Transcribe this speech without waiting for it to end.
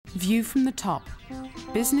View from the top.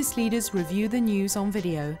 Business leaders review the news on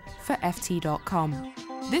video for FT.com.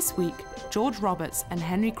 This week, George Roberts and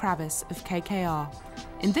Henry Kravis of KKR.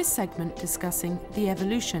 In this segment discussing the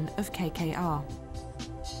evolution of KKR.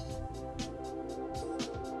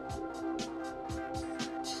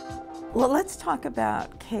 Well, let's talk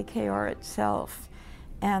about KKR itself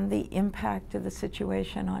and the impact of the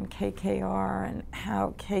situation on KKR and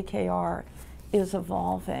how KKR is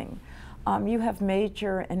evolving. You have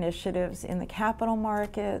major initiatives in the capital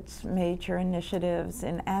markets, major initiatives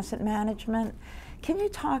in asset management. Can you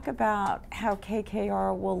talk about how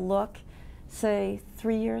KKR will look, say,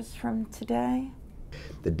 3 years from today?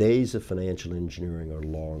 The days of financial engineering are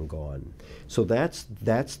long gone. So that's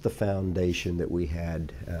the foundation that we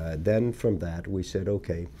had. Then from that we said,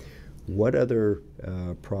 okay, what other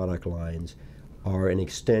product lines are an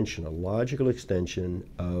extension, a logical extension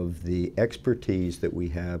of the expertise that we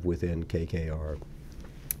have within KKR.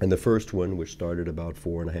 And the first one, which started about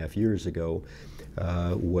 4.5 years ago,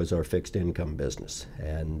 was our fixed income business.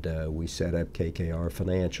 And we set up KKR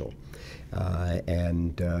Financial.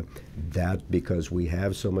 That, because we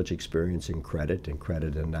have so much experience in credit and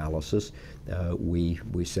credit analysis,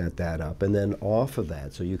 we set that up. And then off of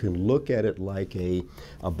that, so you can look at it like a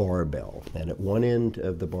barbell. And at one end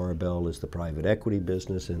of the barbell is the private equity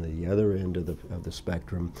business, and at the other end of the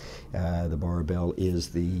spectrum, the barbell is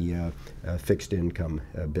the fixed income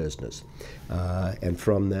business. And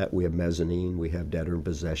from that we have mezzanine, we have debtor in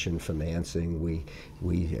possession financing,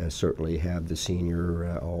 we certainly have the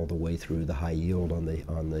senior all the way through the high yield on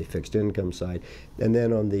the fixed income side, and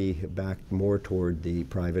then on the back more toward the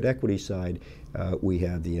private equity side, we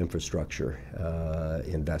have the infrastructure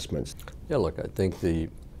investments. Yeah, look, I think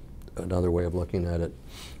another way of looking at it,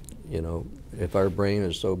 you know, if our brain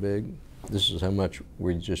is so big, this is how much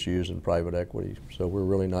we just use in private equity. So we're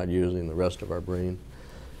really not using the rest of our brain.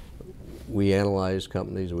 We analyze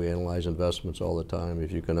companies, we analyze investments all the time.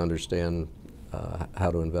 If you can understand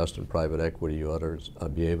how to invest in private equity, you ought to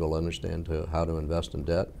be able to understand how to invest in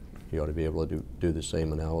debt. You ought to be able to do the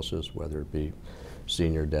same analysis, whether it be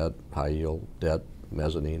senior debt, high yield debt,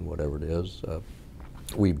 mezzanine, whatever it is.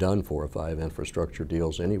 We've done 4 or 5 infrastructure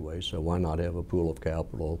deals anyway, so why not have a pool of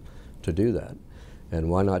capital to do that? And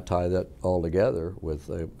why not tie that all together with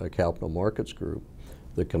a capital markets group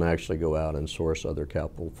that can actually go out and source other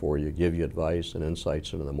capital for you, give you advice and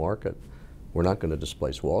insights into the market. We're not going to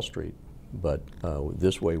displace Wall Street, but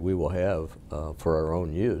this way we will have, for our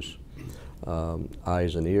own use,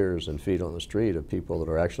 eyes and ears and feet on the street of people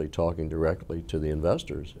that are actually talking directly to the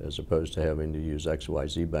investors, as opposed to having to use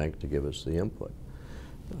XYZ Bank to give us the input.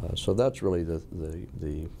 So that's really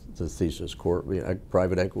the thesis.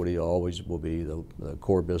 Private equity always will be the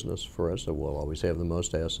core business for us, so we'll always have the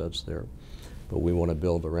most assets there. But we want to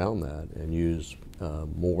build around that and use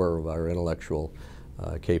more of our intellectual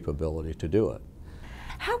capability to do it.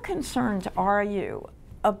 How concerned are you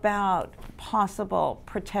about possible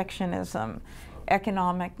protectionism,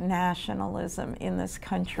 economic nationalism in this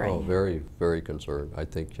country? Oh, very, very concerned. I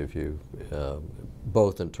think if you,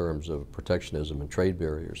 both in terms of protectionism and trade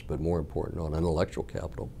barriers, but more important on intellectual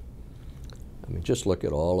capital. I mean, just look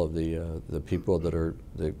at all of the people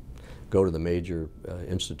that go to the major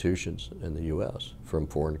institutions in the U.S. from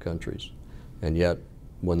foreign countries, and yet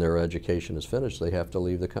when their education is finished, they have to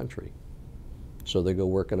leave the country. So they go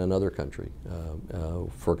work in another country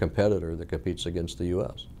for a competitor that competes against the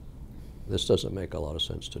U.S. This doesn't make a lot of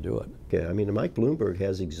sense to do it. Yeah, I mean, Mike Bloomberg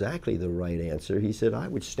has exactly the right answer. He said, I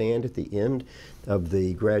would stand at the end of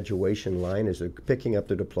the graduation line as they're picking up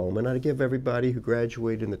their diploma, and I'd give everybody who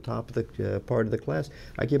graduated in the top of the part of the class,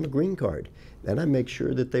 I'd give them a green card, and I'd make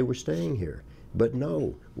sure that they were staying here. But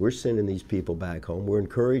no, we're sending these people back home. We're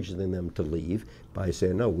encouraging them to leave by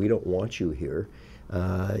saying, no, we don't want you here.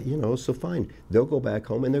 You know, so fine. They'll go back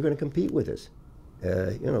home and they're going to compete with us.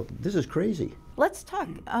 You know, this is crazy. Let's talk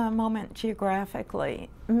a moment geographically.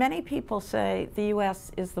 Many people say the U.S.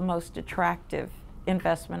 is the most attractive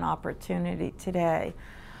investment opportunity today.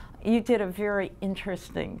 You did a very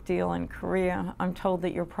interesting deal in Korea. I'm told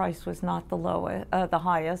that your price was not the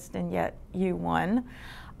highest, and yet you won.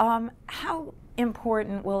 How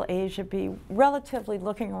important will Asia be, relatively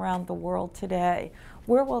looking around the world today?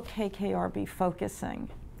 Where will KKR be focusing?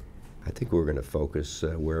 I think we're going to focus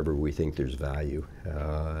wherever we think there's value.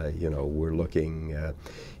 We're looking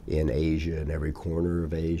in Asia, in every corner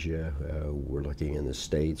of Asia. We're looking in the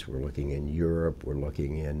States. We're looking in Europe. We're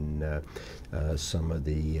looking in some of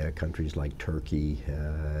the countries like Turkey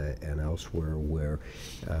and elsewhere where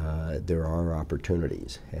there are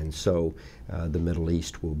opportunities. And so the Middle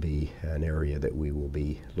East will be an area that we will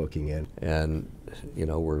be looking in. And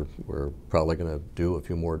we're probably going to do a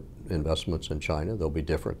few more investments in China. They'll be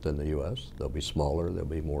different than the U.S. They'll be smaller. They'll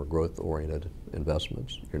be more growth-oriented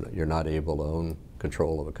investments. You're not able to own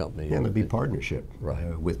control of a company. And there'll be partnership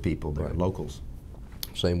right. With people that are locals.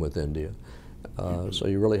 Same with India. So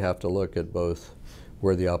you really have to look at both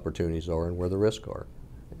where the opportunities are and where the risks are.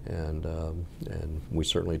 And we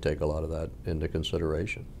certainly take a lot of that into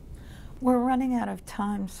consideration. We're running out of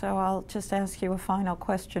time, so I'll just ask you a final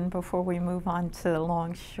question before we move on to the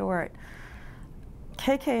long short.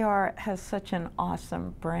 KKR has such an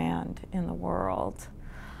awesome brand in the world.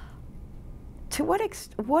 To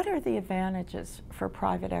what are the advantages for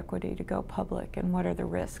private equity to go public, and what are the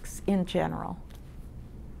risks in general?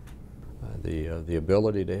 The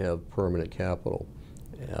ability to have permanent capital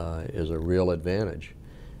is a real advantage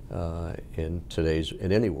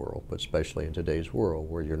in any world, but especially in today's world,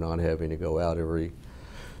 where you're not having to go out every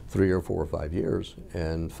 3 or 4 or 5 years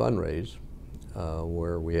and fundraise.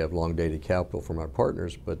 Where we have long-dated capital from our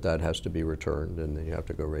partners, but that has to be returned, and then you have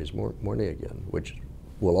to go raise more money again, which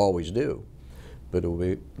we'll always do. But it will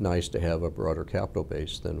be nice to have a broader capital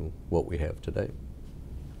base than what we have today.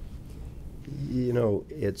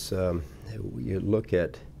 It's you look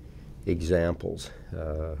at examples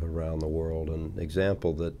around the world, and an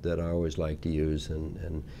example that I always like to use,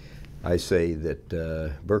 and I say that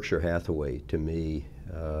Berkshire Hathaway, to me,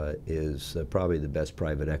 is probably the best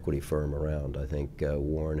private equity firm around. I think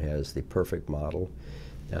Warren has the perfect model.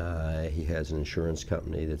 He has an insurance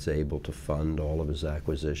company that's able to fund all of his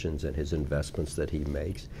acquisitions and his investments that he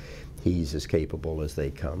makes. He's as capable as they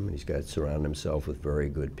come. He's got to surround himself with very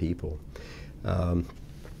good people. And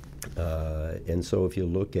so if you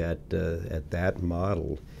look at that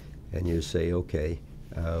model and you say, okay,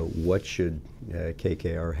 what should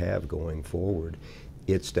KKR have going forward?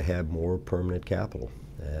 It's to have more permanent capital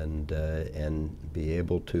and be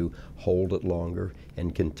able to hold it longer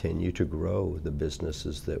and continue to grow the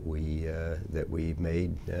businesses that we've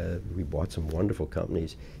made. We bought some wonderful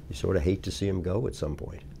companies. You sort of hate to see them go at some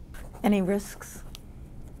point. Any risks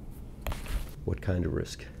What kind of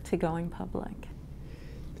risk? to going public?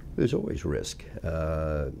 There's always risk.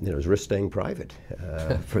 There's risk staying private,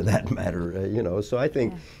 for that matter. So I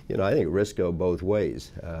think, I think risks go both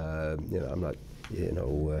ways. I'm not,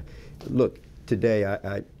 look, today,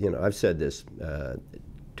 I've said this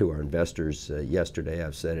to our investors yesterday.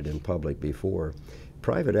 I've said it in public before.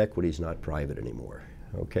 Private equity is not private anymore.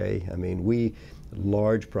 Okay, I mean, we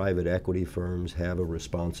large private equity firms have a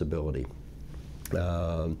responsibility.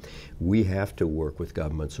 We have to work with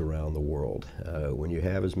governments around the world. When you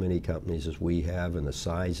have as many companies as we have and the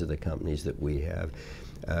size of the companies that we have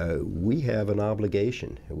an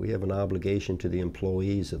obligation. We have an obligation to the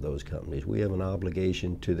employees of those companies. We have an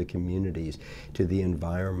obligation to the communities, to the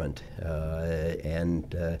environment.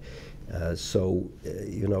 So,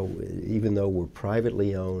 even though we're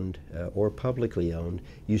privately owned or publicly owned,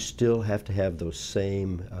 you still have to have those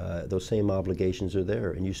same obligations are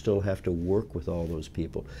there, and you still have to work with all those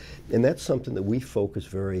people. And that's something that we focus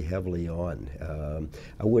very heavily on.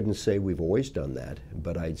 I wouldn't say we've always done that,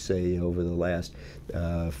 but I'd say over the last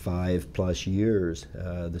 5+ years,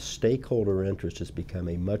 the stakeholder interest has become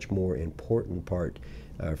a much more important part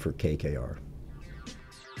for KKR.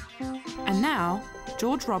 And now,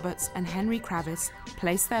 George Roberts and Henry Kravis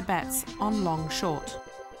place their bets on long short.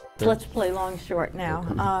 Let's play long short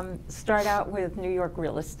now. Start out with New York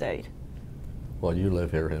real estate. Well, you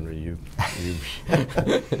live here, Henry. You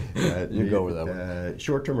go with that one.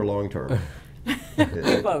 Short term or long term?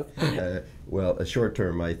 Both. Well, short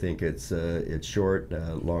term, I think it's short.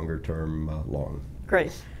 Longer term, long.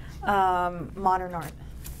 Great. Modern art.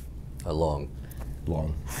 Long.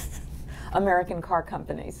 Long. American car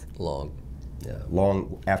companies. Long. Yeah,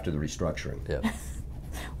 long after the restructuring. Yeah.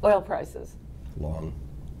 Oil prices. Long.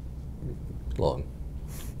 Long.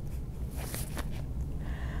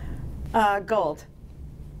 Gold.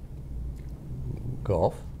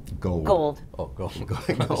 Golf. Gold. Gold. Oh, golf.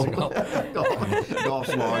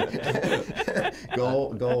 Golf's long.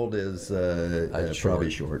 Gold is probably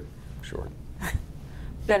short. Short.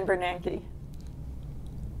 Ben Bernanke.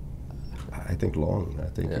 I think long. I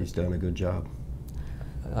think he's done a good job.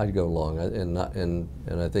 I'd go long, and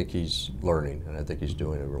I think he's learning, and I think he's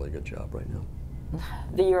doing a really good job right now.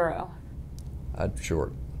 The euro. I'd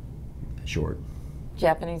short. Short.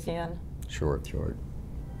 Japanese yen? Short. Short.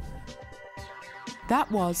 That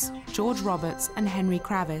was George Roberts and Henry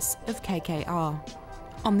Kravis of KKR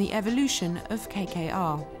on the evolution of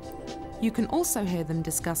KKR. You can also hear them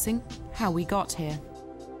discussing how we got here.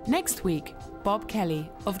 Next week, Bob Kelly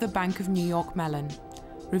of the Bank of New York Mellon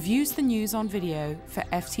reviews the news on video for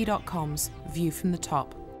FT.com's View from the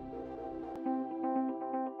Top.